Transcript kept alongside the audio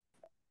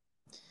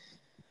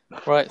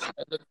Right, so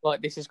it looks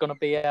like this is going to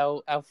be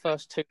our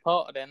first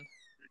two-parter then.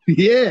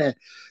 Yeah,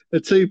 a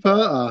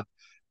two-parter.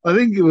 I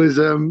think it was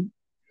the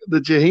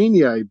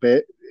Jorginho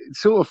bit. It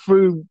sort of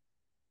through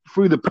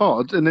the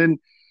pod, and then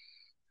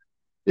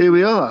here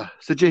we are.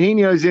 So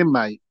Jorginho's in,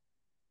 mate.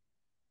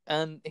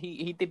 And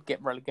he did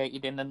get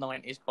relegated in the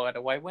 90s, by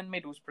the way. When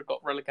Middlesbrough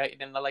got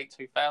relegated in the late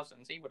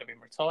 2000s, he would have been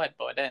retired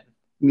by then.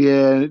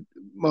 Yeah,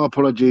 my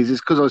apologies.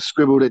 It's because I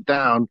scribbled it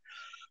down.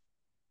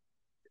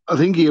 I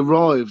think he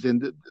arrived in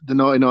the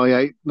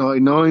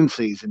 1998-99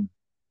 season,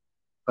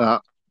 uh,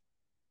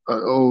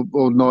 or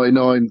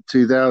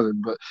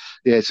 99-2000. But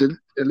yeah, it's a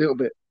little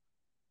bit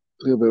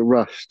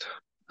rushed.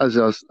 As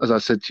I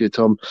said to you,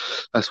 Tom,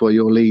 that's why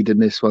you're leading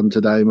this one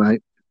today,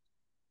 mate.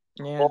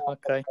 Yeah,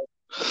 okay.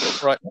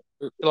 Right,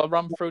 shall I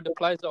run through the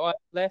players that I have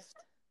left?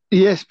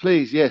 Yes,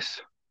 please.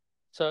 Yes.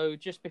 So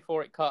just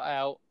before it cut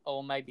out,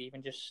 or maybe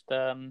even just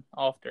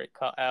after it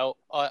cut out,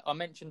 I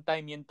mentioned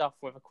Damien Duff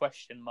with a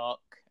question mark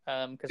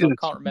because I Yes.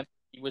 can't remember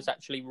if he was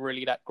actually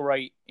really that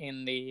great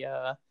in the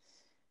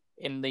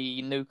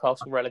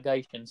Newcastle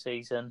relegation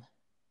season.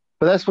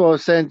 But that's what I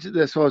was saying.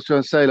 That's what I was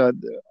trying to say. Like,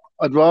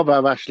 I'd rather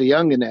have Ashley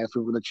Young in there if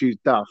we were going to choose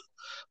Duff.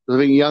 I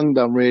think Young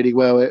done really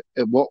well at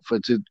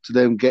Watford to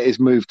then get his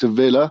move to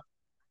Villa.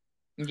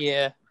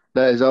 Yeah.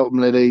 That is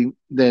ultimately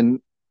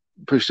then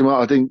pushed him up.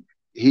 I think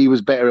he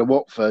was better at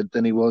Watford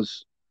than he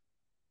was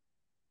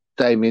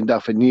Damien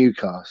Duff in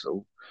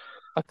Newcastle.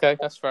 Okay,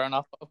 that's fair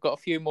enough. I've got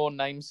a few more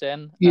names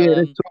then. Yeah,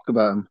 let's talk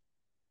about him.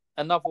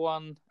 Another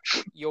one,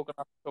 you're going to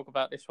have to talk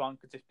about this one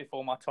because it's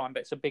before my time,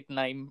 but it's a big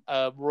name.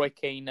 Roy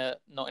Keane at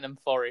Nottingham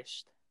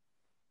Forest.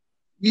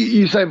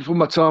 You say before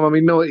my time. I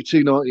mean,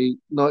 92, 90,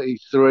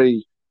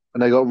 93, when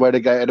they got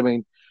relegated. I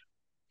mean,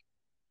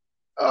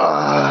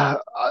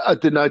 I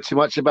didn't know too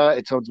much about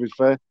it, Tom, to be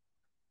fair.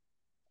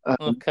 Um,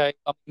 Okay,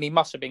 I mean, he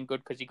must have been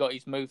good because he got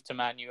his move to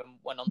Man U and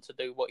went on to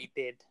do what he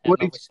did. well,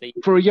 And obviously,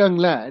 for a young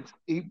lad,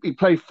 he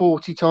played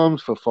 40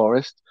 times for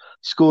Forest,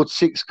 scored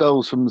 6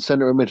 goals from the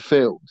centre of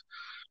midfield.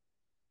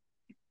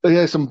 But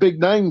yeah, some big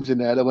names in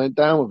there that went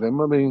down with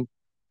him. I mean,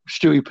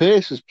 Stewie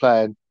Pearce was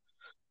playing,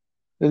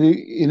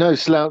 and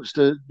slouch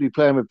to be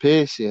playing with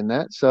Piercy and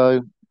that.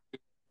 So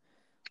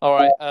all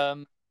right.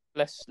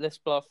 Let's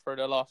blast through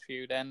the last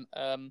few then.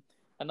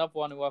 Another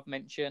one who I've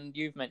mentioned,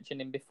 you've mentioned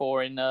him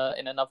before in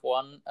another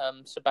one.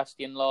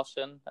 Sebastian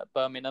Larsson at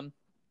Birmingham.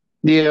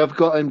 yeah, I've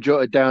got him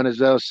jotted down as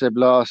well. Seb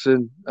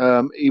Larson,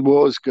 he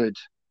was good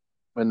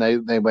when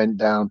they went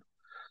down.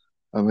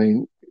 I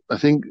mean, I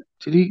think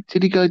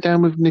did he go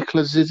down with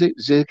Nicolas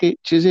Zigic?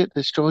 Is it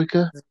the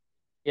striker?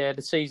 Yeah,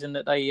 the season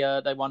that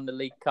they won the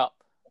League Cup.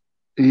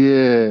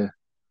 Yeah.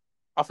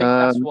 I think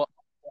that's Um, what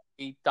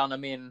he done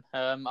them in.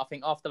 I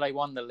think after they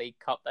won the League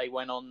Cup, they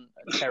went on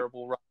a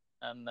terrible run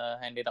and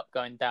ended up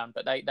going down.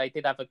 But they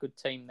did have a good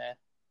team there.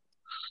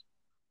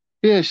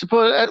 yeah.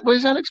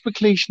 Where's Alex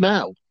McLeish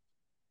now?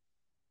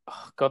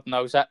 Oh, God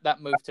knows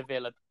that move to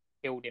Villa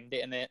killed him,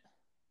 didn't it?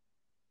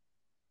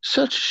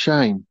 Such a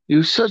shame. He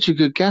was such a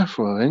good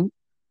gaffer, I think.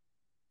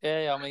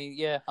 Yeah.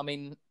 I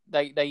mean,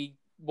 they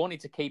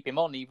wanted to keep him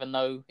on even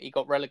though he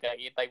got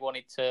relegated. They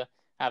wanted to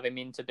have him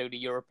in to do the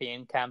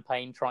European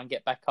campaign, try and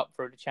get back up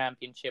through the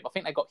Championship. I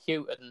think they got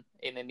Houghton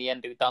in the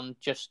end, who done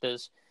just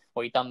as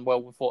well. He done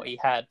well with what he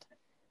had.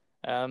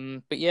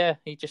 But yeah,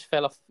 he just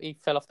fell off. He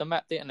fell off the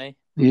map, didn't he?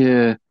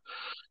 Yeah.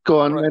 Go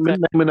on, Right. Okay.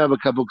 name another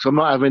couple because I'm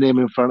not having him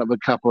in front of a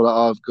couple that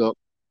I've got.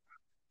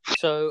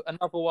 So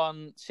another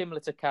one similar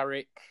to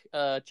Carrick,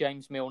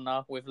 James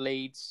Milner with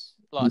Leeds.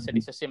 Like I said,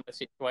 it's a similar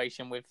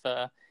situation with.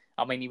 I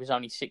mean, he was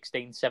only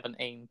 16,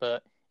 17,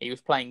 but he was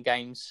playing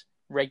games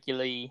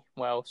regularly.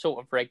 Well,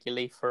 sort of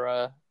regularly for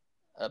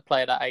a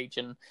player that age,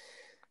 and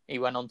he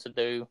went on to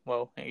do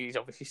well. He's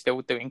obviously still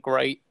doing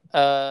great.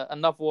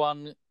 Another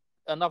one.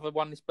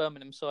 This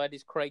Birmingham side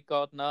is Craig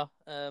Gardner.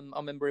 I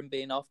remember him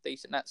being half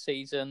decent that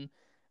season,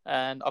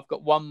 and I've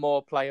got one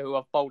more player who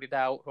I've bolded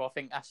out who I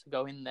think has to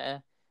go in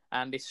there,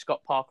 and it's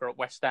Scott Parker at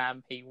West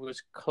Ham. He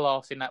was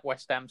class in that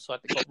West Ham side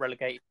that got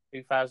relegated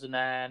in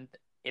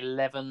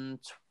 2011,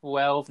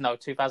 12, no,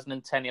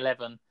 2010,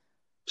 11.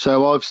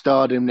 So I've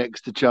starred him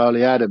next to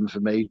Charlie Adam for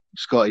me,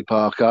 Scotty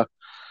Parker.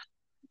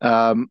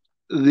 Um,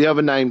 the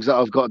other names that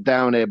I've got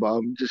down here, but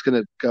I'm just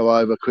going to go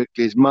over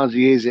quickly. Is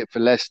Muzzy is it for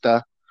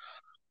Leicester?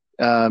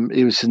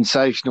 He was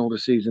sensational the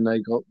season they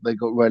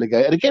got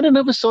relegated. Again,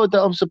 another side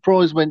that I'm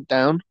surprised went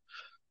down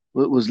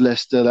was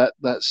Leicester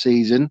that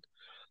season.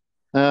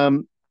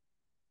 Um,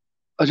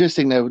 I just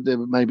think they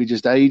were maybe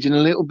just aging a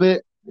little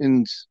bit,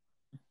 and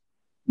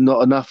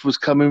not enough was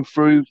coming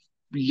through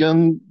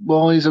young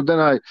wise. I don't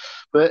know,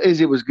 but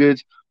Izzy was good.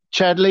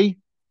 Chadley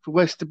for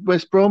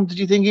West Brom. Did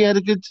you think he had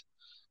a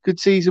good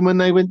season when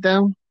they went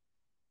down?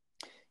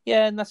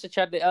 Yeah, and that's a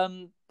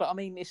Chadley. But I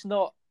mean, it's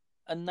not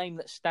a name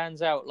that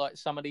stands out like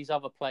some of these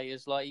other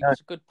players. Like he No. was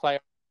a good player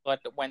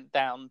that went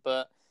down,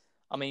 but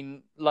I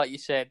mean, like you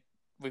said,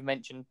 we've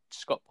mentioned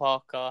Scott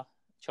Parker,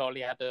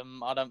 Charlie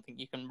Adam. I don't think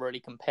you can really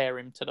compare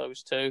him to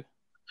those two.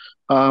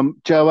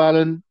 Joe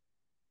Allen.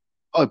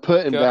 I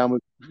put him Joe, down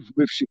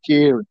with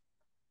Shakira.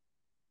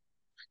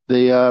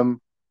 The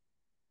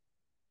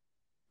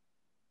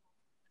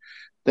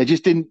They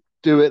just didn't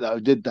do it though,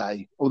 did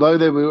they? Although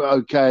they were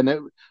okay,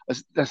 and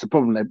that's the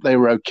problem. They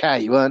were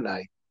okay, weren't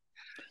they?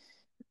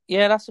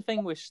 Yeah, that's the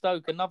thing with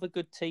Stoke. Another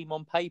good team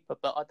on paper,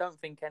 but I don't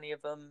think any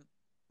of them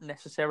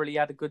necessarily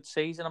had a good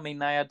season. I mean,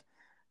 they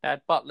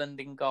had Butland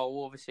in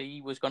goal. Obviously,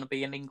 he was going to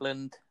be in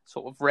England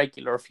sort of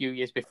regular a few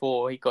years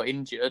before he got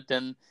injured,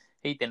 and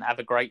he didn't have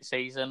a great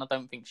season. I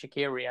don't think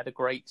Shaqiri had a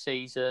great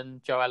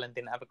season. Joe Allen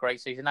didn't have a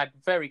great season. They had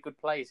very good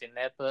players in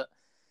there, but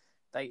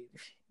they,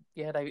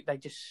 yeah, they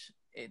just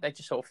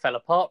sort of fell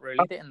apart,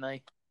 really, didn't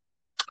they?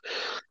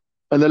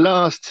 And the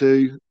last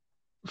two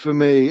for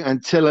me,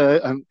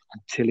 Antilio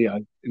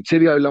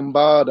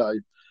Lombardo.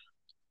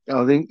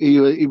 I think he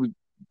was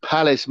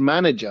Palace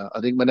manager.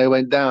 I think when they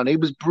went down, he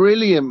was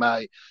brilliant,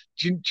 mate.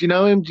 Do you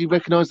know him? Do you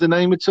recognise the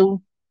name at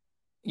all?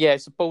 Yeah,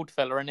 it's a bald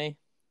fella, isn't he?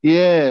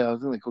 Yeah, I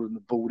think they called him the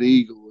Bald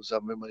Eagle or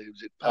something when he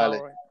was at Oh,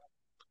 Palace.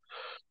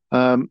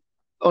 right. Um,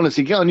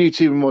 honestly, get on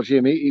YouTube and watch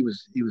him. He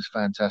was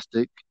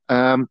fantastic.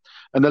 And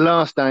the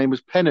last name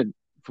was Pennant.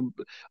 I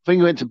think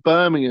he went to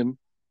Birmingham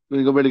when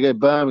he got relegated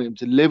Birmingham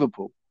to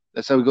Liverpool.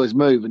 That's how he got his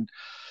move. And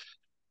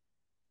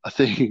I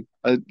think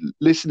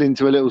listening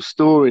to a little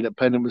story that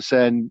Pennant was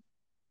saying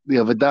the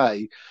other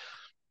day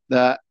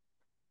that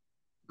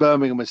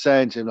Birmingham was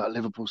saying to him like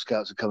Liverpool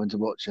scouts are coming to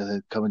watch you.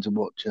 They're coming to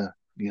watch you.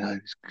 You know,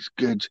 it's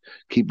good.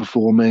 Keep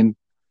performing.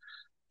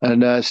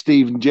 And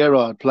Steven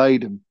Gerrard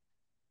played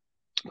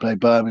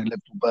Birmingham,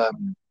 Liverpool,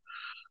 Birmingham.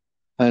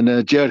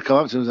 And Gerrard came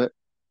up to him and was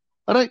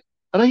like,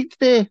 "I don't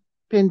there,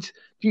 Pins.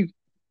 You,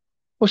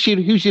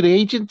 who's your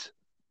agent?"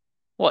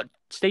 What?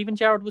 Steven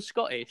Gerrard was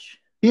Scottish?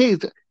 Yeah,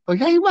 he's like,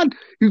 "Hey man,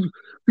 who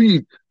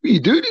you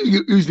doing?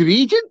 Who's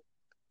the agent?"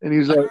 And he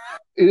was like,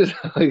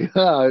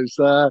 "Oh,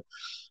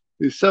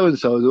 it's so and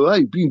so." I was like,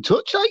 "Hey, be in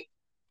touch, eh?"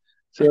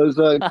 So I was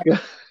like,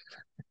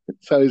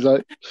 so he's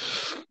like,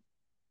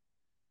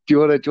 do you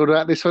want to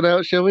act this one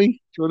out, shall we? Do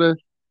you want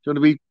to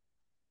be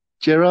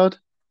Gerard?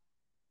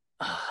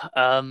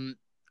 Um,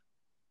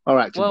 Our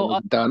acting well, days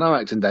are done. Our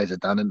acting days are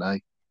done,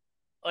 aren't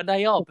they?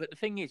 they are, but the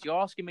thing is, you're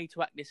asking me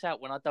to act this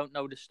out when I don't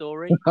know the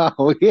story.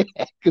 Oh yeah,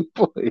 good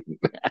point.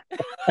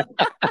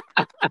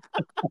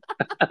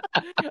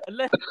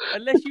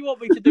 unless you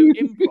want me to do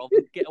improv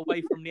and get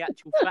away from the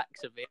actual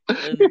facts of it,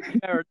 then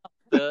fair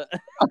enough.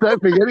 I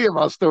don't think any of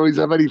our stories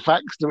have any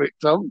facts to it,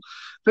 Tom.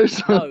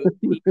 No,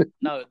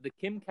 no, the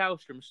Kim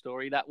Kallstrom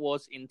story that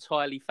was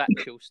entirely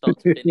factual, start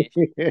to finish.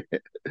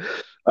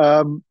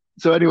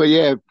 So anyway,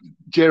 yeah,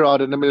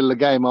 Gerard in the middle of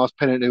the game asked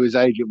Pennant who his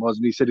agent was,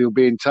 and he said he'll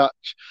be in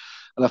touch.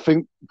 And I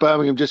think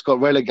Birmingham just got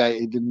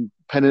relegated, and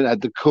Pennant had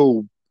the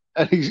call,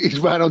 and he's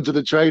ran onto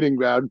the training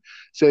ground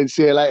saying,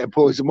 "See you later,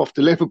 boys. I'm off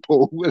to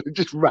Liverpool," and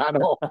just ran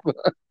off.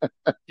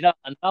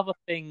 Another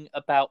thing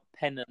about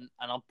Pennant,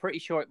 and I'm pretty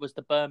sure it was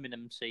the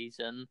Birmingham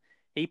season,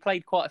 he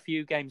played quite a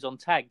few games on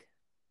tag.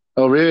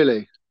 Oh,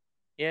 really?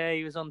 Yeah,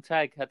 he was on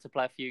tag, had to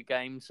play a few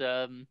games.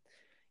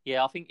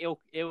 Yeah, I think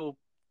he'll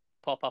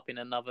pop up in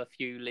another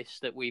few lists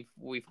that we've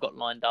got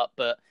lined up,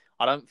 but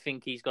I don't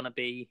think he's going to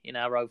be in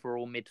our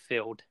overall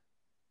midfield.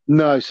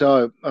 No,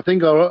 so I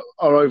think our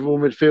overall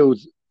midfield,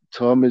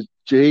 Tom, is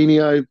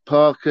Genio,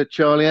 Parker,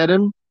 Charlie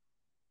Adam.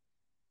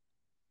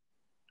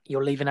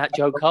 You're leaving out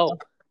Joe Cole.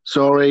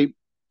 Sorry.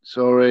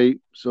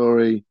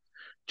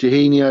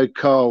 Eugenio,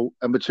 Cole,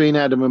 and between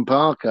Adam and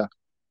Parker,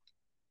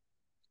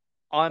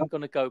 I'm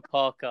going to go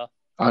Parker.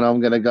 and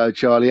I'm going to go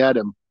Charlie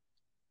Adam.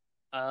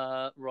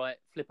 Right,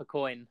 flip a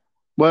coin.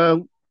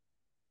 Well,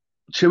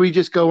 should we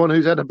just go on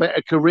who's had a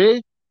better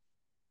career?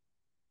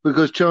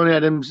 Because Charlie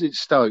Adams, it's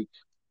Stoke.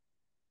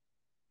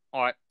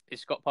 All right,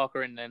 is Scott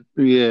Parker in then?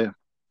 Yeah.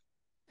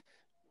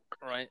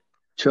 Right.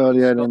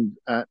 Charlie Adams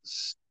at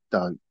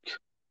Stoke.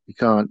 You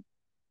can't.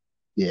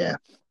 Yeah.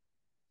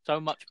 So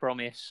much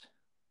promise.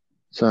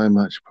 So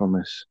much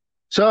promise.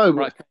 So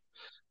right.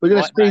 We're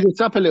going to speed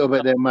this up a little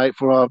bit then, mate,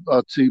 for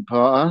our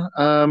two-parter.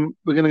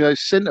 We're going to go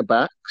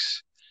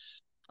centre-backs.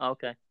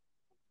 Okay.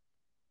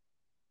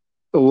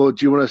 Or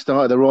do you want to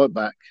start at the right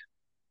back?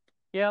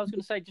 Yeah, I was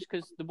going to say, just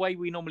because the way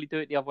we normally do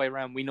it the other way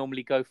around, we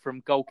normally go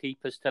from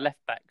goalkeepers to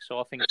left back. So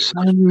I think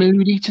So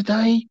moody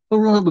today. All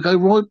right, we'll go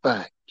right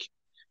back.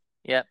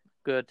 Yep,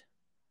 good.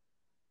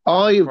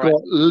 I've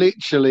got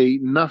literally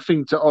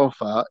nothing to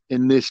offer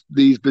in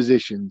these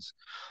positions.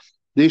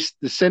 The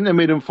centre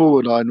mid and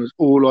forward line was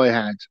all I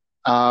had.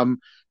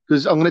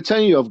 Because I'm going to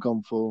tell you I've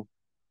gone for,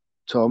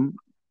 Tom.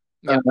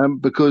 Yep.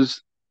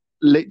 Because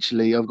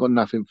literally I've got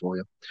nothing for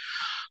you.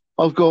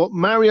 I've got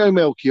Mario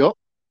Melchiot.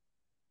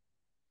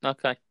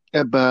 Okay.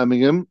 At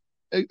Birmingham.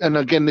 And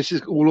again, this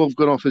is all I've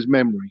gone off as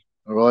memory.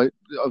 All right.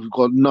 I've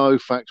got no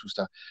factual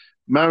stuff.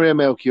 Mario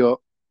Melchiot,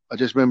 I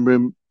just remember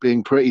him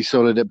being pretty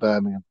solid at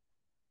Birmingham.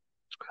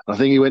 I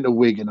think he went to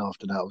Wigan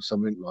after that or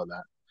something like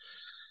that.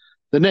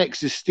 The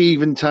next is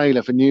Stephen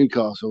Taylor for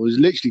Newcastle, who's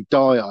literally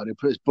diehard. He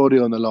put his body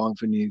on the line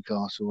for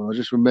Newcastle. And I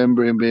just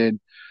remember him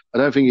I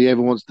don't think he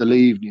ever wants to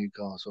leave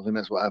Newcastle. I think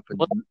that's what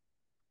happened.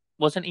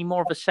 Wasn't he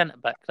more of a centre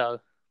back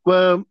though?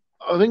 Well,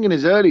 I think in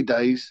his early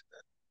days,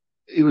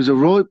 he was a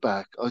right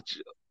back.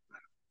 Because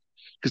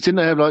didn't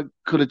they have like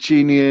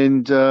Colaccini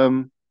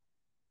and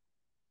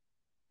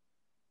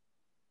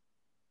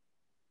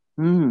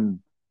Hmm.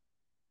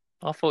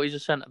 I thought he's a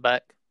centre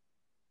back.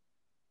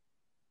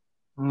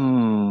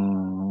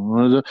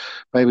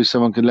 Maybe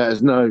someone can let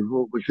us know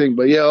what we think.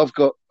 But yeah, I've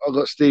got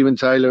Stephen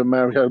Taylor and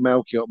Mario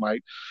Melchiot,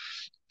 mate.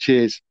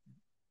 Cheers.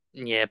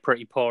 Yeah,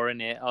 pretty poor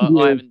in it. I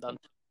Yeah. haven't done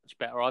much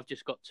better. I've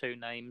just got two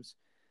names.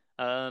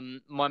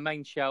 My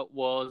main shout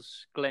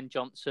was Glenn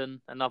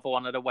Johnson, another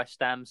one of the West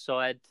Ham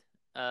side.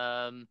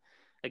 Um,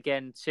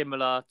 Again,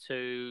 similar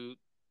to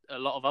a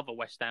lot of other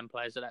West Ham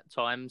players at that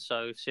time.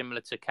 So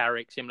similar to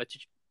Carrick, similar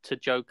to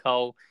Joe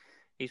Cole.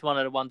 He's one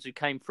of the ones who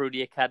came through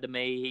the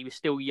academy. He was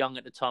still young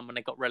at the time when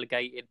they got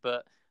relegated,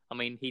 but I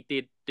mean, he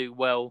did do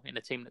well in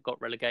a team that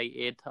got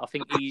relegated. I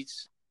think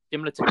he's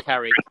similar to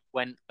Carrick,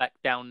 went back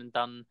down and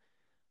done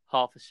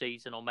half a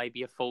season or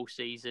maybe a full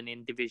season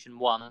in Division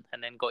One,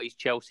 and then got his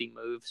Chelsea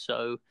move.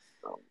 So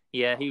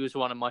yeah, he was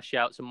one of my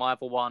shouts. And my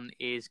other one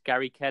is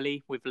Gary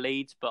Kelly with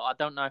Leeds, but I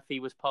don't know if he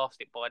was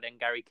past it by then.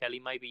 Gary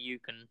Kelly, maybe you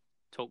can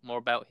talk more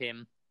about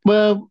him.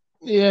 Well,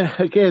 yeah.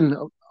 Again,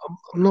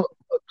 I'm not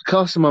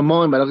casting my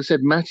mind, but like I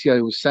said,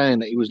 Matteo was saying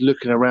that he was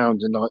looking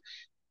around and like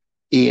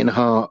Ian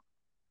Hart,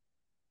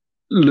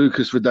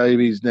 Lucas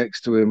Davies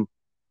next to him,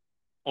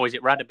 Or is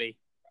it Radaby?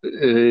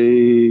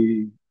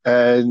 and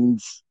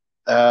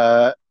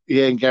yeah,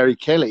 and Gary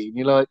Kelly. And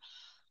you're like,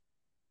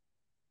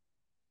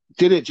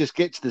 did it just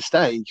get to the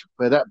stage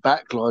where that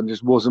backline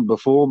just wasn't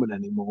performing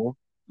anymore?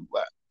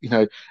 Well, you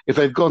know, if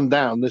they've gone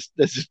down, there's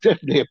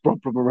definitely a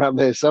problem around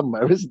there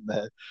somewhere, isn't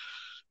there?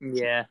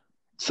 Yeah.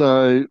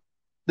 So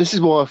this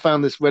is why I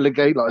found this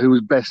relegate, like who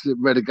was best at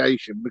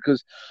relegation,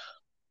 because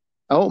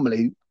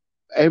ultimately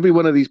every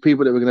one of these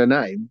people that we're going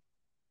to name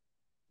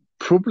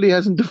probably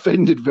hasn't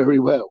defended very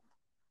well.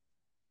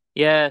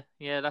 Yeah,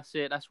 that's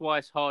it. That's why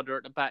it's harder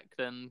at the back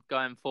than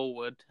going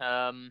forward.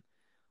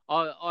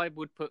 I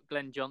would put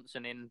Glenn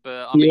Johnson in,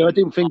 but I Yeah, I mean,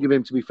 didn't think of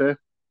him to be fair.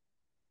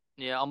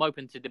 yeah, I'm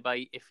open to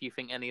debate if you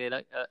think any of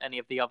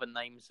the other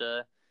names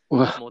are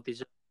Well, more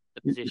deserve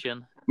the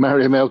position.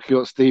 Mario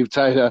Melchior, Steve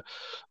Taylor,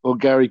 or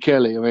Gary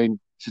Kelly. I mean,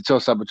 it's a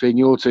toss up between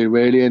your two,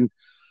 really, and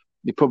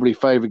you probably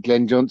favour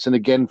Glenn Johnson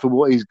again for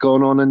what he's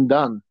gone on and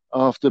done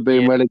after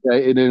being Yeah,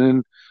 relegated,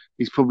 and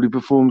he's probably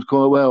performed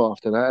quite well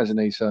after that, hasn't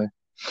he? So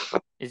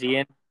is he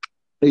in?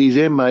 he's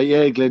in, mate.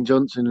 Yeah, Glenn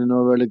Johnson in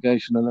our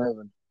relegation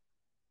 11.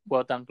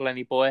 Well done,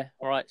 Glenny boy.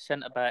 All right,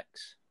 centre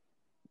backs.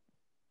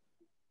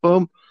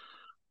 Boom.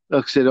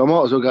 Like I said, I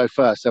might as well go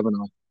first, haven't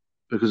I?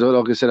 Because,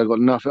 like I said, I've got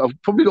nothing.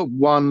 I've probably got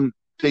one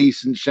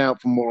decent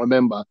shout from what I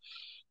remember.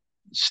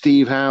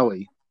 Steve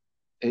Howie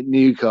at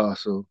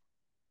Newcastle.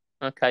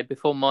 Okay,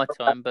 before my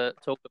time,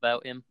 but talk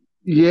about him.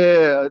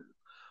 Yeah,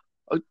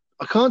 I,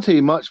 I can't tell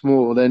you much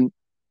more than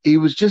he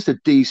was just a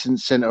decent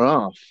centre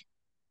half.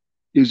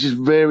 He was just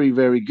very,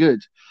 very good.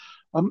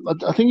 I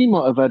think he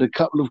might have had a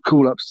couple of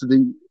call ups to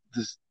the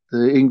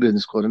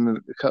England squad and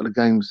a couple of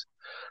games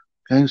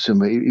for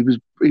me.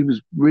 He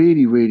was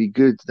really, really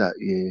good that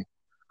year.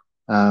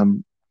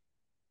 Um,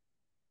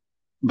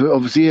 but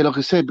obviously, yeah, like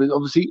I said, but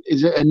obviously,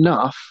 is it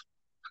enough?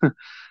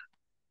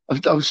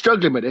 I'm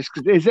struggling with this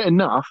because is it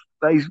enough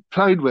that he's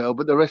played well,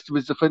 but the rest of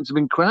his defence have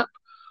been crap,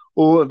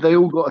 or have they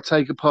all got to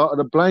take a part of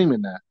the blame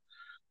in that?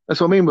 That's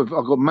what I mean. I've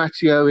got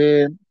Matteo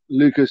here,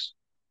 Lucas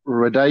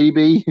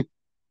Radaby.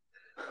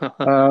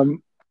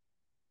 Um,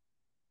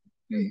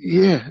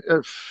 yeah,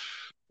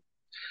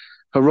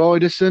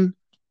 Hariderson.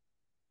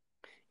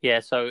 Yeah,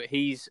 so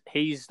he's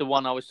the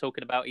one I was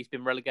talking about. He's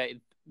been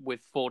relegated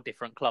with four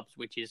different clubs,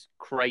 which is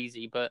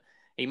crazy, but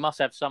he must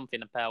have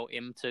something about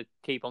him to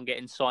keep on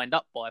getting signed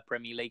up by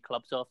Premier League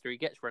clubs after he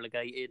gets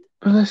relegated.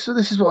 This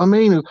is what I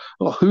mean. I've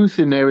got Huth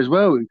in there as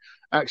well, who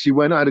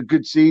actually had a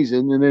good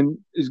season and then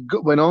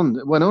went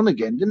on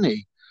again, didn't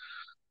he?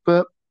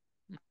 But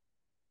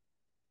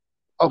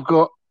I've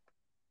got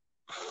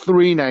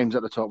three names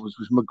at the top, which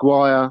was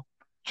Maguire,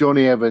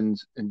 Johnny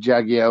Evans, and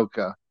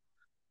Jagielka.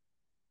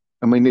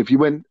 I mean, if you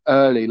went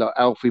early, like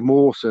Alfie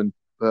Mawson,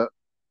 but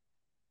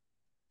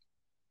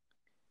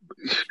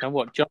You know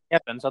what, John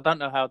Evans? I don't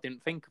know how I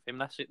didn't think of him.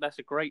 That's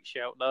a great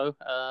shout though.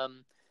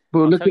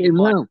 well, I'll look tell at you him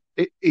mine. now.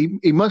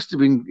 He must have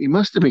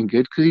been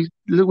good because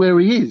look where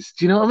he is.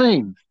 Do you know what I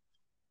mean?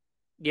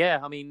 Yeah,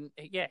 I mean,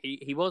 yeah,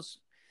 he was.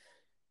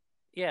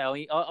 Yeah,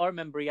 I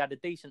remember he had a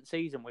decent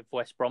season with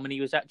West Brom, and he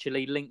was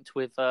actually linked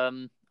with.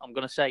 I'm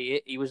going to say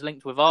it. He was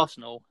linked with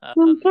Arsenal. But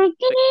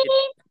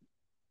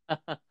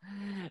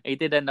he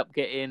did end up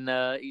getting.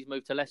 He's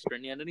moved to Leicester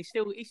in the end, and he's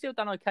still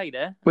done okay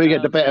there. Well, you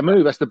get the better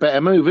move. That's the better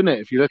move, isn't it?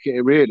 If you look at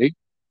it, really.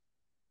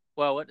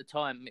 Well, at the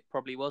time, it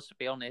probably was, to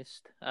be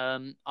honest.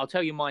 I'll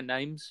tell you my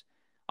names.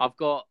 I've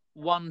got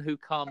one who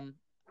come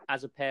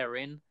as a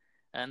pairing,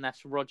 and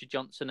that's Roger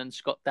Johnson and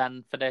Scott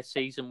Dan for their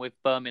season with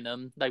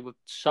Birmingham. They were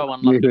so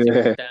unlucky to go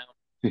Yeah, down.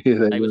 yeah,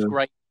 they They was were.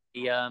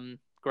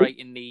 great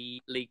in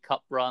the League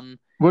Cup run.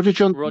 Roger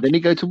Johnson. Roger, Then he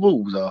go to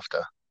Wolves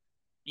after.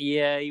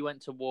 yeah, he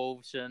went to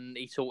Wolves and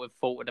he sort of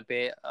faltered a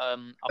bit. I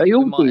They think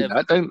we all might do have.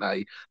 that, don't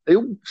they? They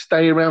all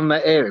stay around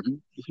that area.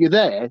 If you're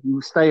there,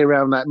 you stay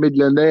around that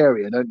Midland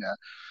area, don't you?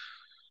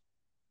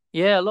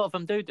 Yeah, a lot of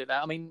them do that.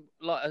 I mean,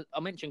 like I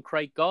mentioned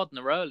Craig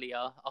Gardner earlier.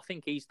 I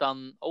think he's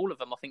done all of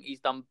them. I think he's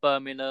done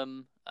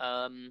Birmingham,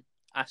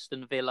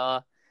 Aston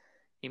Villa.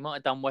 He might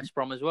have done West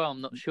Brom as well.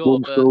 I'm not sure,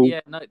 but Walsall,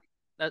 yeah, no,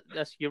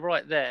 that's you're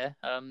right there.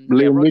 Yeah, Liam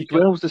Roger Johnson.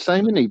 Ridgewell's the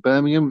same, isn't he?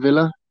 Birmingham,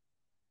 Villa.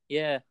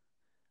 Yeah,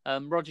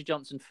 Roger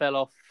Johnson fell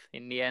off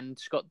in the end.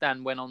 Scott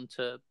Dan went on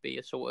to be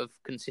a sort of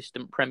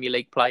consistent Premier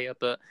League player,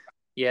 but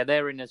yeah,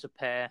 they're in as a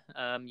pair.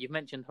 You've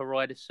mentioned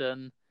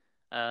Horidason.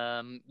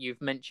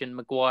 You've mentioned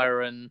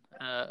Maguire and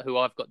who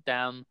I've got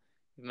down.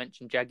 You've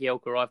mentioned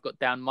Jagielka, I've got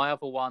down. My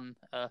other one,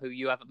 who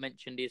you haven't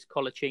mentioned, is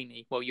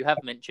Colaccini. Well, you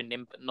have mentioned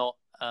him, but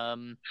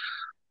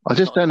I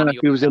just not as don't know one of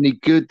if your he was shouts. any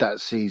good that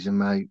season,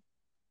 mate.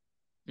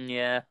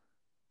 Yeah,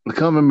 I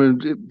can't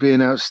remember it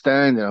being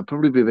outstanding. I'd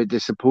probably be a bit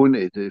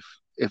disappointed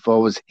if I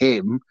was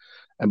him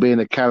and being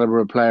the caliber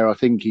of player I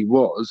think he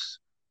was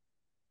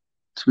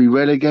to be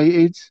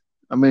relegated.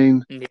 I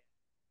mean, yeah,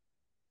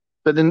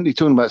 but then you're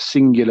talking about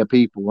singular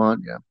people,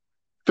 aren't you?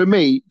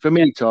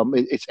 yeah. Tom,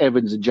 it's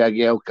Evans and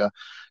Jagielka.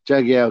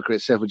 Jagielka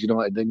at Sheffield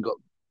United then got,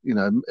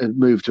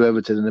 moved to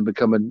Everton and then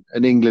become an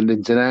England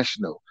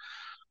international.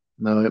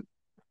 No,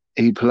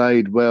 he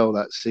played well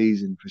that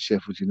season for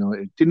Sheffield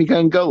United. Didn't he go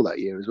and goal that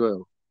year as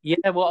well? Yeah,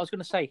 well, I was going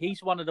to say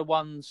he's one of the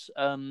ones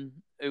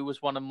who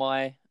was one of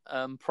my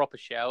proper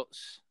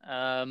shouts.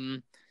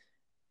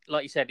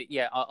 Like you said,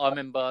 yeah, I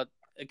remember.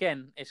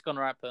 Again, it's going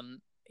to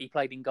happen. He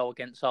played in goal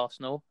against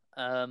Arsenal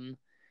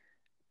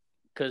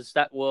because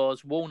that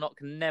was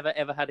Warnock never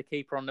ever had a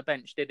keeper on the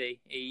bench, did he?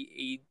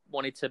 He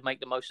wanted to make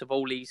the most of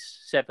all these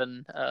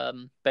seven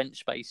bench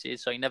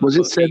spaces, so he never Was it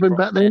put a seven keeper on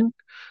back there. then?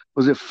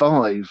 Was it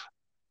five?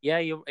 Yeah,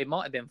 it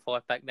might have been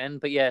five back then,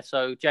 but yeah.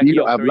 So You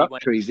got to have Jagielka, he went.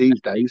 luxuries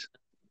these days.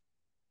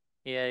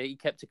 Yeah, he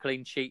kept a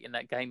clean sheet in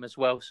that game as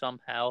well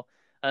somehow.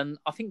 And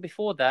I think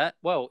before that,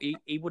 well,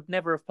 he would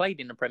never have played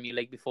in the Premier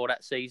League before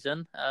that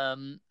season.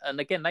 And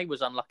again, they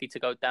was unlucky to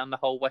go down the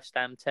whole West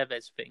Ham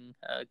Tevez thing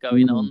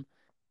going Mm. on.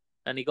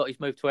 And he got his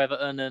move to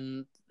Everton,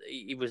 and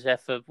he was there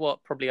for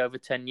what, probably over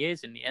 10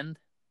 years in the end.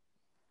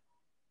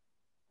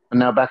 And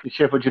now back at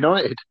Sheffield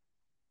United.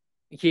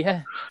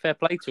 Yeah, fair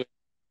play to him.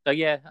 So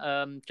yeah,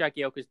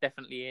 Jagielka's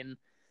definitely in.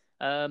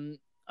 Um,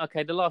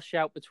 okay, the last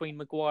shout between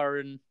Maguire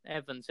and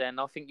Evans. Then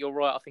I think you're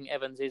right. I think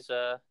Evans is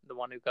the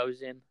one who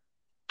goes in.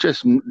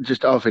 Just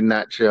I think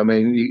naturally. I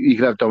mean, you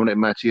could have Dominic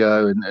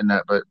Matteo and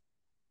that, but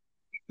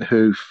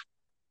who,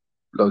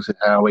 like I said,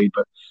 Howie,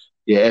 but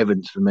yeah,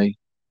 Evans for me.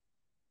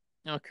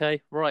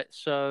 Okay, right.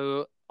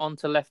 So on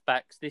to left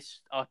backs.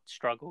 This I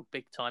struggled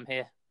big time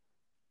here.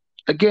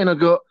 Again, I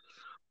got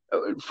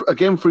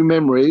again through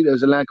memory.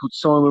 There's a lad called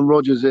Simon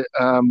Rogers at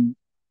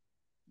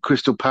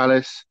Crystal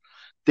Palace.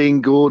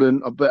 Dean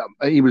Gordon, I bet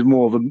he was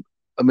more of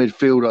a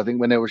midfielder. I think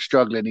when they were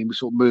struggling, he was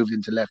sort of moved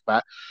into left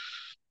back.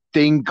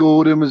 Dean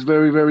Gordon was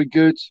very, very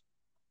good.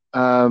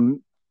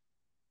 Um,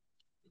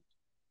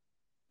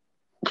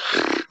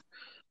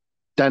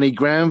 Danny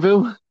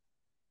Granville.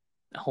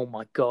 Oh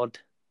my god.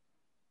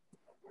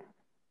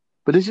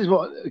 But this is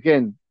what,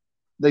 again,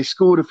 they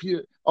scored a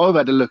few. I've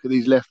had a look at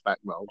these left back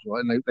roles,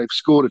 right? And they've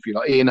scored a few,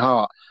 like Ian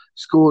Hart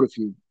scored a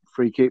few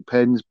free kick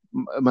pens,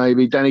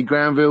 maybe. Danny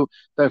Granville,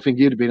 don't think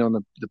he'd have been on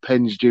the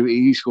pens duty.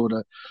 He scored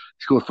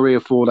three or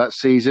four that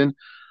season.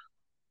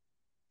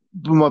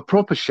 But my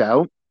proper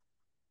shout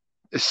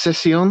is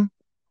Session,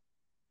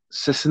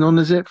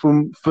 is it,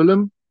 from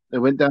Fulham? They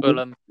went down.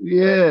 Fulham.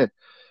 Yeah.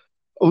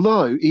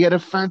 Although he had a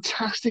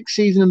fantastic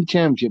season in the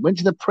Championship, went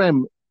to the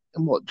Prem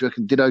and what, do you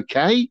reckon, did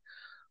okay?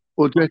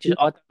 Or do you reckon,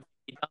 I don't think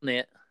he done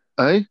it.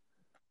 eh?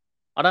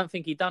 I don't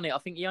think he done it. I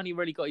think he only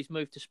really got his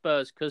move to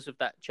Spurs because of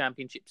that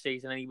championship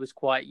season, and he was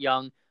quite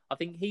young. I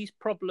think his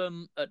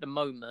problem at the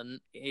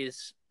moment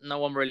is no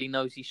one really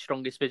knows his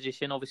strongest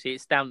position. Obviously,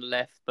 it's down the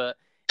left, but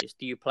it's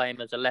do you play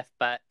him as a left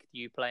back, do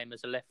you play him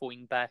as a left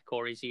wing back,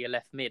 or is he a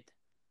left mid?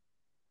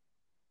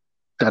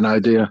 Don't know,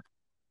 do you?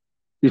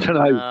 You don't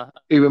know. No,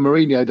 Even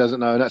Mourinho doesn't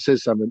know, and that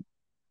says something.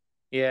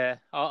 yeah,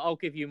 I'll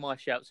give you my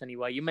shouts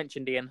anyway. You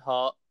mentioned Ian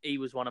Hart; he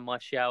was one of my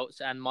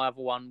shouts, and my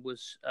other one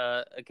was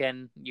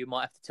again. You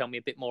might have to tell me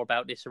a bit more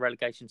about this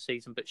relegation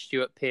season, but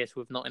Stuart Pearce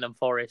with Nottingham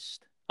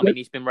Forest. I mean,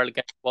 he's been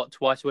relegated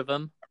twice with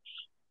them.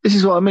 This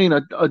is what I mean.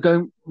 I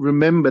don't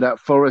remember that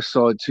Forest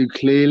side too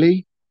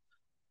clearly.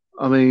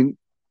 I mean,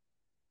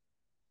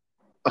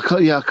 I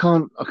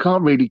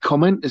can't really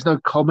comment. There's no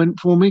comment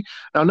for me.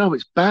 I know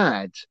it's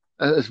bad.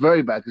 It's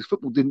very bad because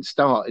football didn't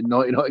start in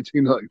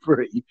 1992,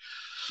 93.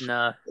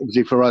 No,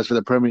 Obviously for us for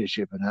the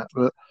Premiership and that,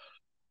 but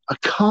I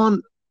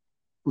can't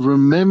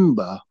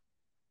remember.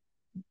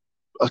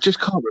 I just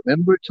can't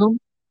remember it, Tom.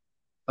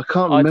 I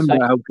can't I'd remember say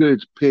how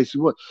good Pierce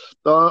was.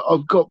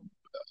 I've got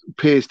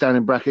Pierce down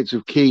in brackets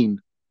of Keane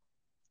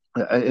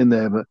in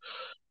there, but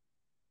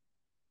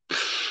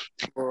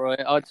all right.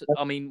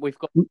 I mean, we've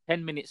got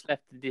 10 minutes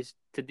left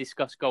to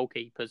discuss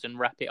goalkeepers and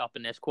wrap it up,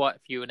 and there's quite a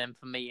few of them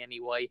for me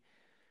anyway.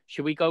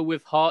 Should we go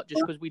with Hart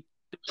just because we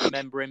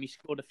remember him? He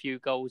scored a few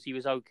goals. He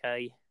was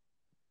okay.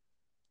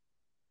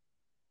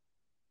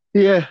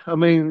 yeah, I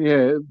mean,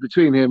 yeah,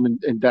 between him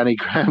and Danny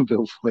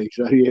Granville for me.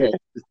 So yeah,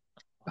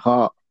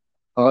 Hart.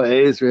 Oh, it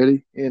is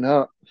really.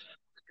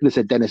 Could have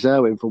said Dennis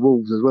Irwin for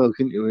Wolves as well,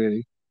 couldn't you?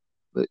 Really?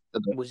 But,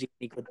 Was he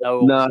any good though,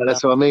 or was no, he done?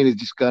 that's what I mean. It's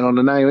just going on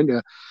the name, isn't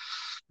you?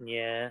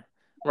 Yeah.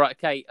 Right.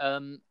 Okay.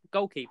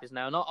 Goalkeepers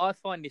now. And I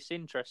find this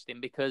interesting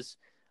because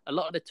a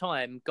lot of the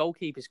time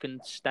goalkeepers can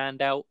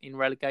stand out in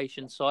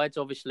relegation sides.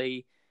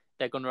 Obviously,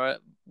 they're gonna.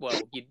 Well,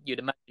 you'd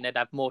imagine they'd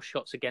have more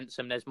shots against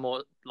them. There's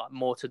more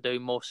to do,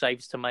 more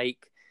saves to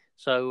make.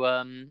 So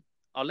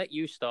I'll let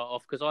you start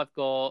off because I've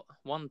got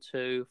 1,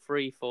 2,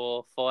 3,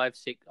 4, 5,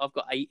 6. I've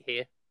got 8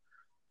 here.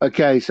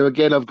 Okay, so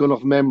again, I've gone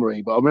off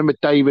memory, but I remember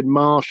David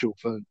Marshall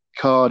for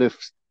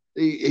Cardiff.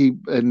 He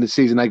in the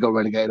season they got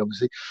relegated,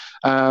 obviously.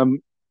 Um,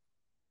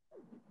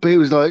 but it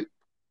was like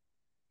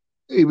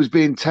he was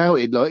being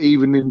touted, like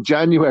even in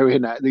January,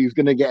 and that he was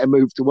going to get a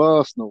move to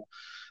Arsenal,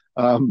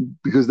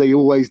 because they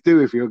always do.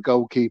 If you're a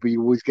goalkeeper,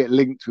 you always get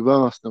linked with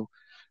Arsenal,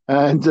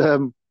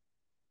 and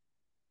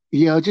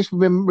yeah, I just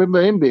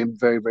remember him being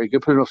very, very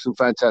good, putting off some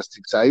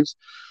fantastic saves.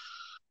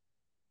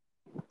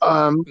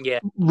 Um, Yeah,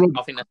 Rob,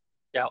 I think that's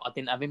a shout. I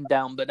didn't have him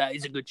down, but that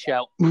is a good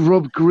shout.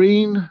 Rob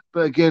Green,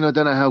 but again, I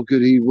don't know how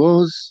good he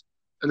was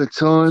at the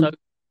So time.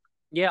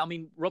 yeah, I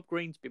mean, Rob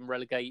Green's been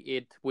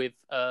relegated with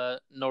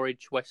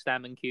Norwich, West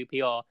Ham, and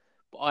QPR,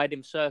 but I had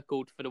him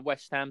circled for the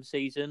West Ham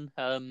season.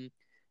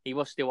 He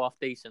was still half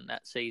decent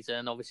that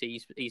season. Obviously,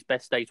 his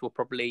best days were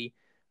probably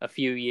a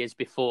few years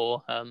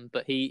before.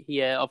 But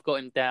yeah, I've got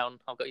him down.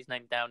 I've got his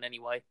name down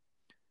anyway.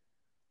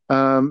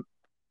 Um,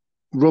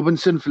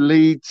 Robinson for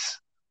Leeds.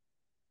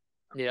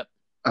 Yep.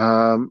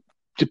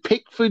 Did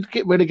Pickford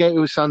get relegated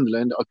with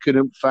Sunderland? I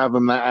couldn't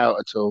fathom that out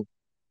at all.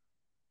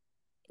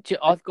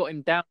 I've got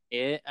him down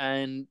here,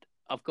 and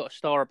I've got a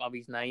star above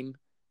his name.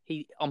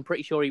 I'm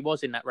pretty sure he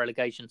was in that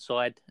relegation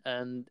side,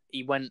 and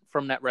he went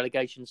from that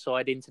relegation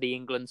side into the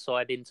England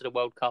side, into the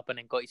World Cup, and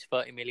then got his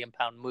 £30 million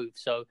move.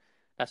 So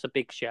that's a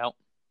big shout.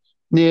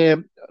 Yeah,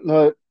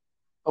 like,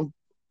 I'm,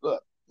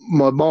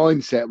 my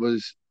mindset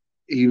was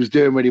he was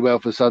doing really well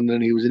for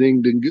Sunderland. He was in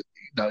England.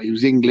 No, he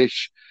was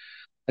English,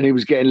 and he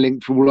was getting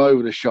linked from all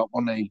over the shop,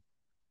 wasn't he?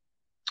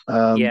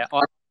 Um, Yeah,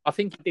 I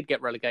think he did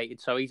get relegated,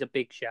 so he's a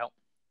big shout.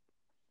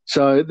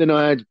 so then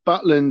I had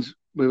Butland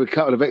with a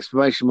couple of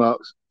exclamation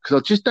marks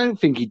because I just don't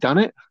think he'd done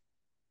it.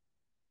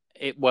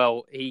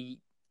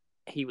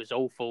 He was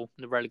awful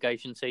in the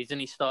relegation season.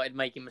 He started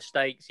making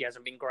mistakes. He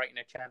hasn't been great in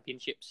the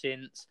championship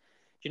since.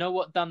 Do you know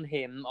what done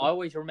him? I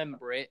always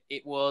remember it. I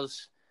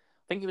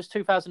think it was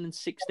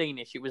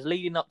 2016ish. It was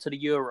leading up to the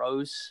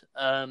Euros.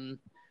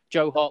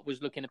 Joe Hart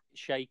was looking a bit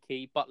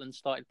shaky. Butland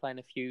started playing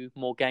a few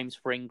more games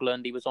for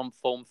England. He was on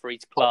form for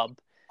his club.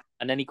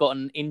 And then he got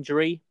an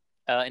injury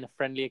in a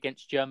friendly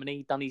against Germany.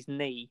 He done his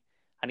knee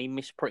and he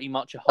missed pretty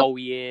much a whole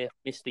year,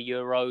 missed the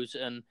Euros,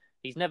 and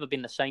he's never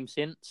been the same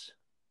since.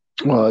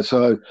 Well,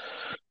 so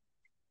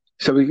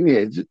we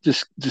yeah,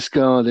 just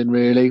discarding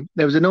really.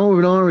 There was an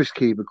old Irish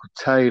keeper called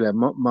Taylor,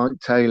 Mike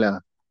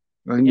Taylor.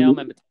 Yeah, I And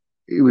remember.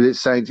 he was at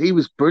Saints. He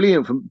was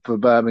brilliant for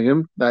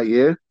Birmingham that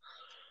year.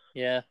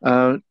 Yeah.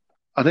 Uh,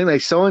 I think they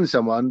signed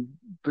someone,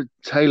 but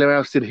Taylor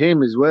ousted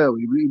him as well.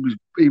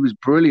 He was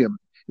brilliant.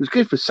 He was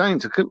good for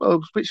Saints. I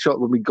was a bit shocked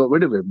when we got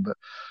rid of him,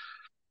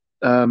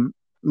 but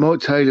Mike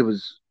Taylor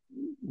was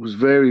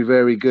very,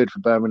 very good for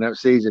Birmingham that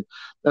season.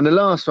 And the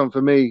last one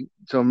for me,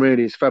 Tom,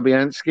 really is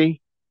Fabianski.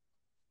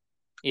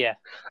 Yeah.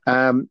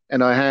 And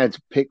I had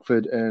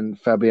Pickford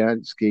and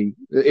Fabianski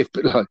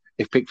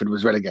if Pickford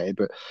was relegated,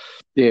 but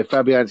yeah,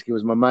 Fabianski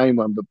was my main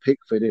one, but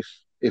Pickford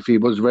if he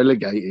was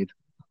relegated.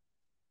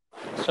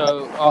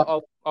 So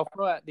I'll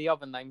throw out the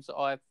other names that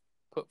I've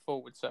put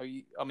forward. So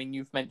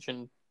you've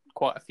mentioned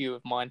quite a few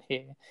of mine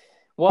here.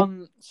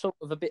 One sort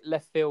of a bit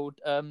left field,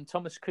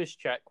 Thomas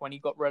Kuszczak when he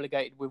got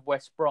relegated with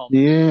West Brom.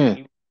 Yeah,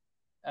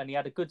 And he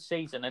had a good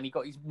season, and he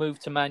got his move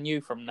to Man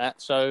U from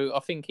that. So I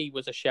think he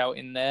was a shout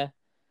in there.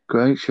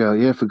 great show.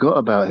 Yeah, forgot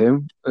about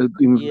him.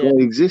 Even Yeah. forgot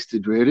he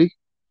existed really.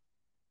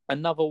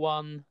 Another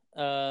one,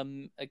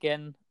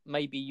 again,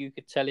 maybe you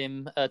could tell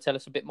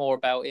us a bit more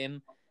about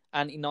him,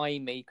 Antti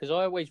Naimi, because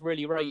I always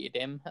really rated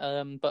him.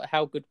 But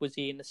how good was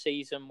he in the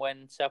season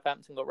when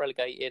Southampton got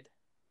relegated?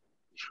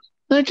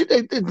 No,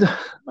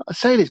 I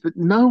say this, but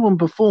no one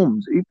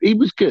performs. He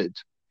was good.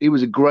 He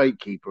was a great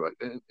keeper,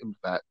 in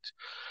fact.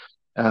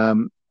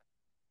 Um,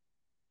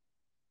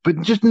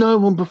 but just no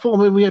one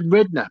performed. I mean, we had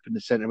Redknapp in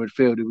the centre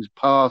midfield who was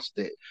past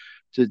it,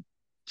 to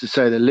to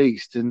say the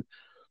least, and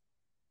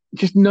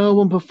just no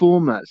one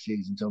performed that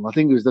season, Tom. I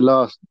think it was the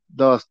last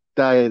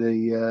day of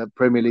the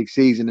Premier League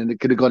season, and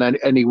it could have gone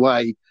any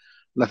way.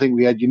 And I think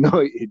we had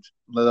United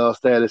on the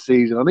last day of the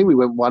season. I think we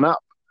went one up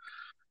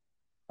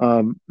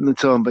at the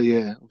time, but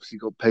yeah, obviously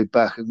got paid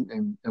back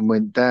and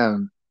went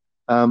down.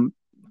 Um,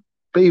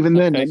 but even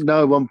then, Okay.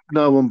 no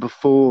one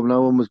performed.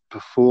 No one was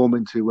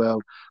performing too well,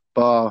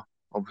 bar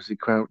obviously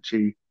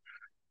Crouchy.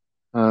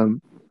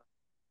 Um,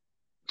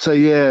 so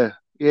yeah,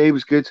 he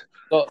was good.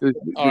 Got, He was a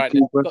all good right.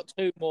 Then keeper. I've got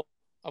two more.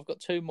 I've got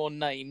two more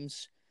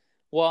names.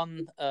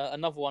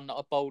 Another one that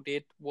I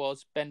bolded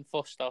was Ben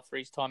Foster for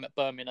his time at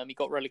Birmingham. He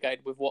got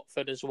relegated with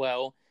Watford as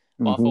well.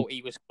 but I Hmm. thought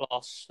he was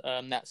class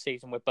that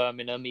season with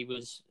Birmingham. He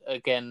was,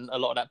 again, a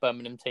lot of that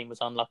Birmingham team was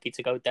unlucky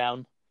to go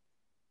down.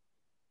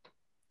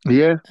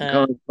 Yeah,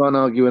 Uh, can't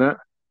argue with that.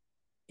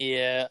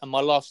 yeah, and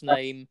my last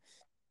name,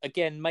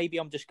 again, maybe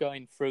I'm just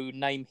going through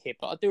name here,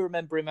 but I do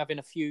remember him having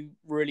a few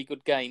really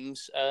good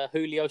games.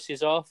 Julio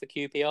Cesar for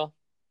QPR.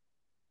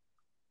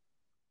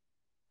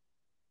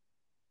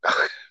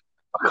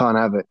 I can't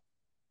have it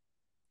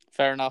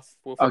Fair enough.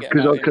 We'll forget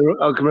because about him.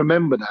 I can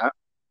remember that,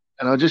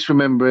 and I just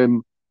remember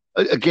him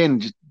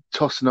again just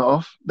tossing it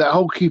off. That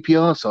whole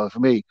QPR side for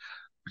me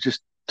was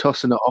just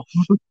tossing it off.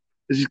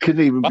 They just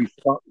couldn't even But be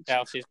fucked.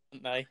 houses,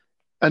 weren't they?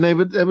 And they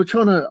were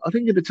trying to. I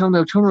think at the time they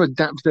were trying to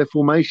adapt their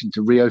formation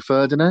to Rio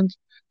Ferdinand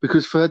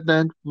because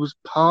Ferdinand was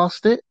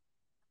past it.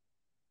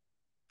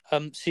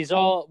 Cesar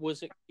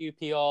was at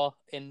QPR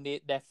in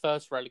their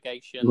first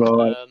relegation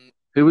Right.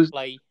 Who was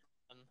play.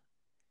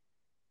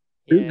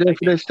 who was Yeah, there they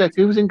for their beat.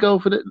 second? Who was in goal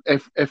for the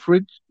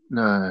Etheridge?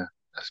 No,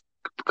 that's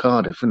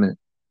Cardiff, isn't it?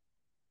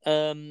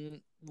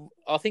 Um,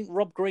 I think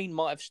Rob Green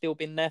might have still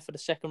been there for the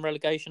second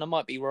relegation. I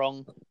might be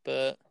wrong,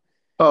 but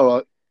All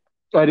right.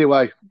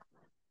 Anyway,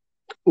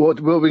 what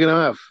are we going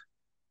to have?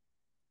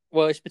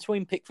 well, it's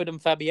between Pickford and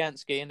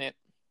Fabianski, isn't it?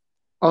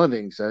 I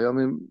think so. I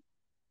mean,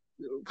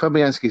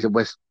 Fabianski's at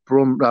West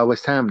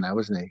Ham now,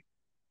 isn't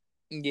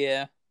he?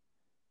 Yeah.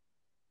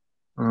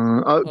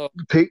 I Oh,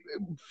 pick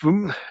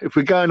if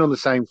we're going on the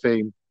same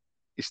theme,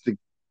 it's the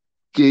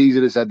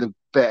geezer that's had the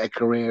better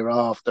career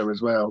after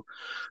as well.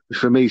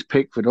 For me, he's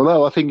Pickford.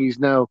 Although I think he's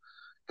now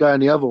going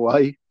the other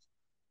way.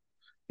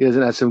 He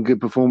hasn't had some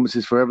good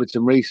performances for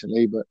Everton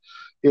recently, but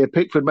yeah,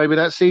 Pickford maybe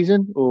that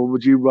season, or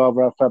would you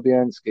rather have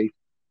Fabianski?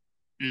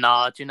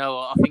 nah, do you know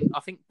what? I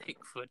think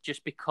Pickford,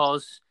 just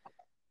because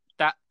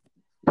that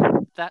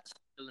that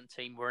Sunderland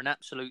team were an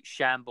absolute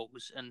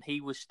shambles, and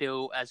he was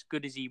still as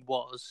good as he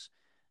was.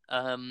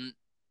 Um,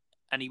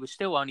 and he was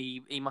still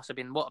he must have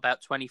been, what,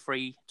 about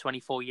 23,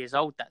 24 years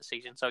old that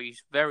season. So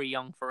he's very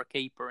young for a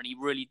keeper, and he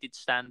really did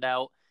stand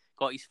out.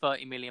 Got his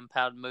 £30 million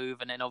move,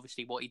 and then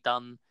obviously what he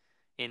done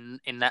in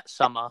that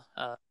summer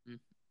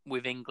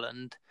with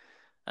England.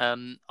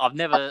 I've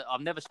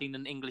never seen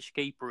an English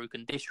keeper who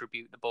can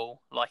distribute the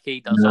ball like he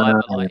does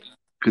either. No, Like,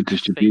 good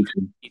his feet,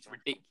 distribution. he's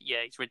ridiculous.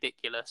 Yeah, he's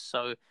ridiculous.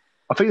 So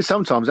I think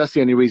sometimes that's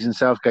the only reason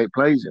Southgate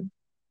plays him.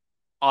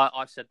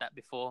 I've said that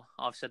before.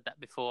 I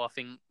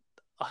think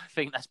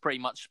that's pretty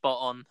much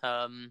spot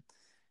on.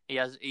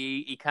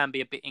 He can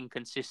be a bit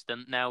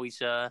inconsistent. Now he's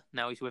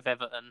with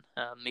Everton.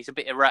 He's a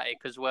bit erratic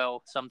as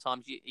well.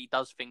 Sometimes he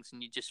does things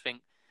and you just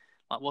think,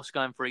 like, what's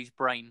going through his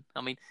brain?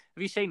 I mean,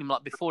 have you seen him,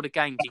 like, before the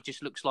games? He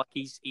just looks like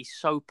he's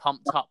so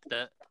pumped up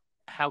that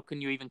how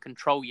can you even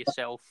control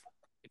yourself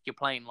if you're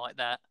playing like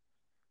that?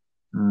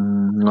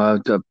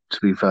 To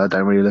be fair, I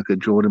don't really look at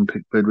Jordan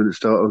Pickford with the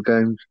start of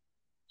games,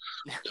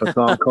 so I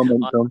can't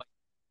comment I, on.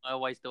 I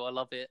always do. I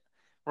love it.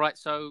 Right,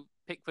 so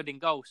Pickford in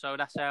goal. So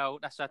that's our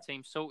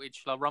team sorted.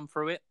 Shall I run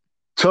through it?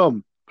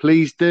 Tom,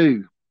 please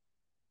do.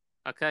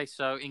 Okay,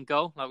 so in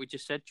goal, like we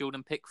just said,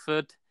 Jordan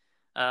Pickford.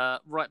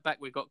 Right back,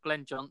 we've got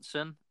Glenn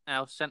Johnson.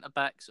 Our centre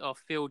backs are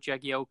Phil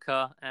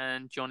Jagielka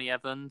and Johnny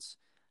Evans.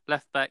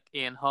 Left back,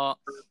 Ian Hart.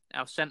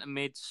 Our centre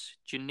mids,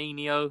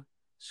 Janino,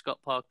 Scott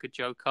Parker,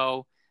 Joe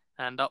Cole.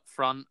 And up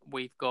front,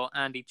 we've got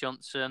Andy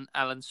Johnson,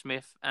 Alan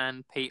Smith,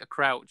 and Peter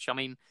Crouch. I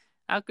mean,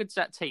 how good's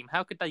that team?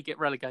 How could they get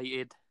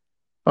relegated?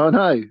 I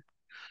know.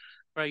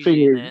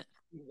 Crazy, isn't Thing it?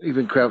 is,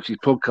 even Crouchy's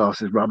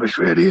podcast is rubbish,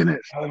 really, isn't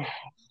it? So.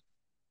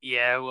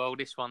 Yeah, well,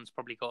 this one's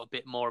probably got a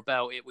bit more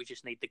about it. We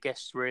just need the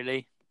guests,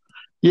 really.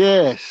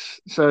 Yes.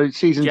 So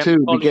season Gemma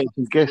two, we'll be Collins, getting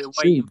some we're guests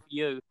waiting soon. for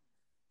you.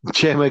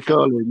 Gemma Gemma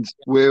Collins,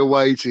 we're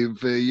waiting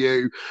for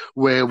you.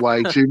 We're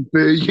waiting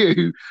for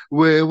you.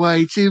 We're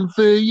waiting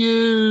for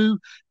you.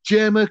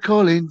 Gemma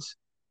Collins,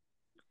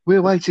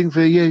 we're waiting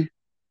for you.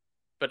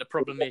 But the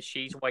problem is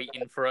she's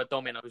waiting for a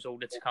Domino's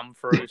order to come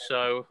through,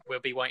 so we'll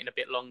be waiting a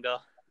bit longer.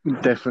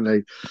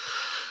 Definitely.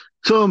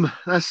 Tom,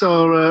 that's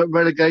our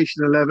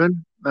relegation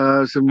 11.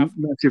 Our, Some massive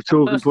our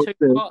talking first points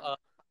there. two-parter.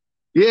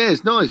 Yeah,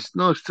 it's nice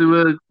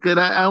to get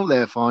that out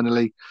there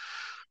finally.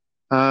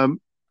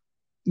 Um,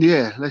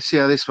 yeah, let's see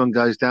how this one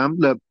goes down.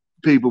 Look,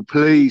 people,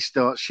 please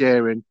start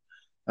sharing.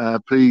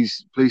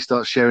 Please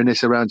start sharing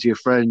this around to your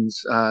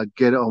friends.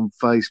 Get it on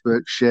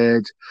Facebook,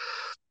 shared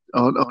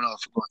on our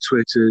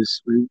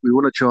Twitters. We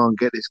want to try and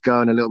get this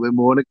going a little bit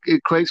more, and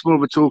it creates more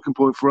of a talking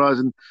point for us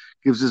and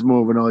gives us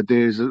more of an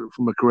idea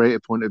from a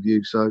creative point of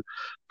view. So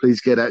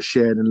please get that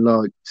shared and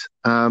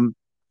liked.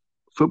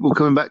 Football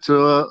coming back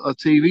to our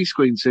TV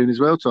screen soon as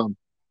well, Tom.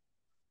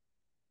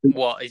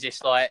 What, is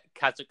this like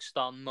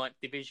Kazakhstan ninth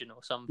division or No,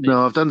 something?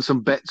 I've done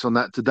some bets on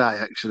that today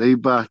actually,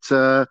 but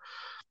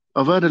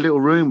I've heard a little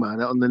rumour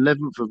that on the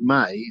 11th of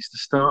May it's the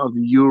start of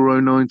the Euro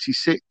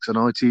 '96 on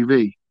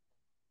ITV.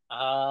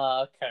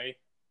 Ah, okay.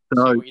 See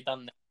So what you've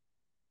done there.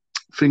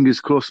 fingers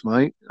crossed,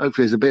 mate.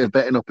 Hopefully, there's a bit of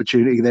betting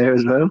opportunity there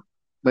as well.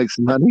 Make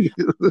some money.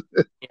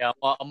 Yeah,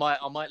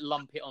 I might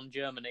lump it on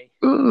Germany.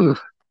 Ugh,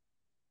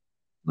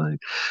 no.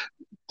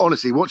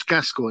 Honestly, watch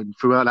Gascoigne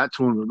throughout that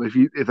tournament.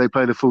 If they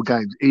play the full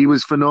games, he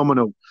was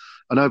phenomenal.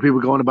 I know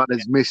people go on about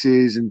his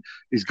misses and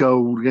his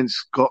goal against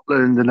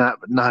Scotland and that,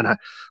 but no.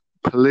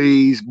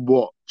 Please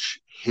watch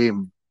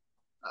him.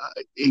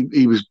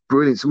 He was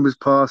brilliant. Some of his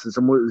passes,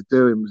 some of what he was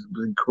doing was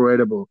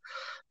incredible.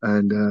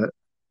 And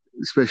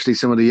especially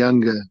some of the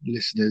younger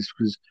listeners,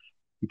 because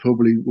you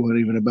probably weren't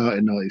even about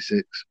in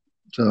 '96.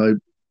 So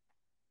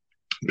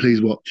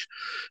please watch.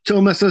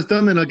 Thomas, that's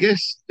done then, I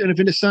guess.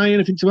 Anything to say?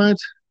 Anything to add?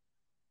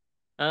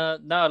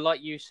 No,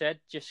 like you said,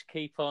 just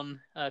keep on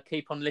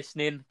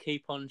listening,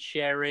 keep on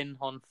sharing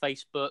on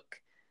Facebook,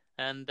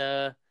 and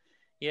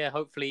yeah,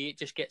 hopefully it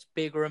just gets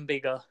bigger and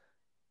bigger.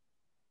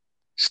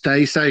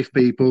 Stay safe,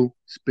 people.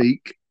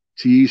 Speak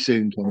to you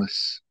soon,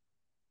 Thomas.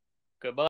 Goodbye.